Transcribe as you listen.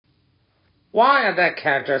Why are there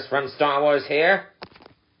characters from Star Wars here?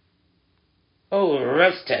 Oh,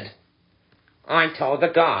 roasted. I told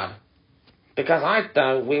the god, because I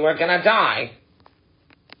thought we were gonna die.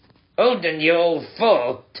 Odin, you old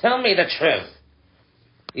fool, tell me the truth.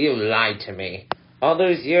 You lied to me. All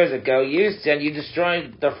those years ago, you said you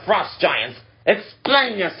destroyed the frost giants.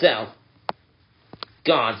 Explain yourself.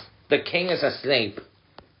 Gods, the king is asleep.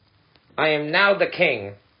 I am now the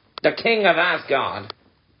king of Asgard.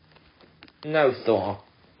 No, Thor.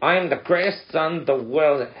 I am the greatest son the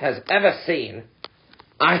world has ever seen.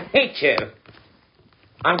 I hate you.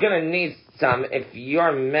 I'm gonna need some if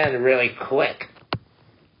your men really quick.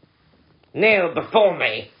 Kneel before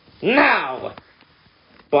me. Now!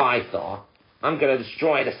 Bye, Thor. I'm gonna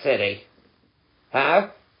destroy the city. Huh?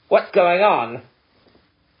 What's going on?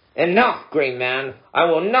 Enough, Green Man. I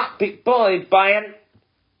will not be bullied by an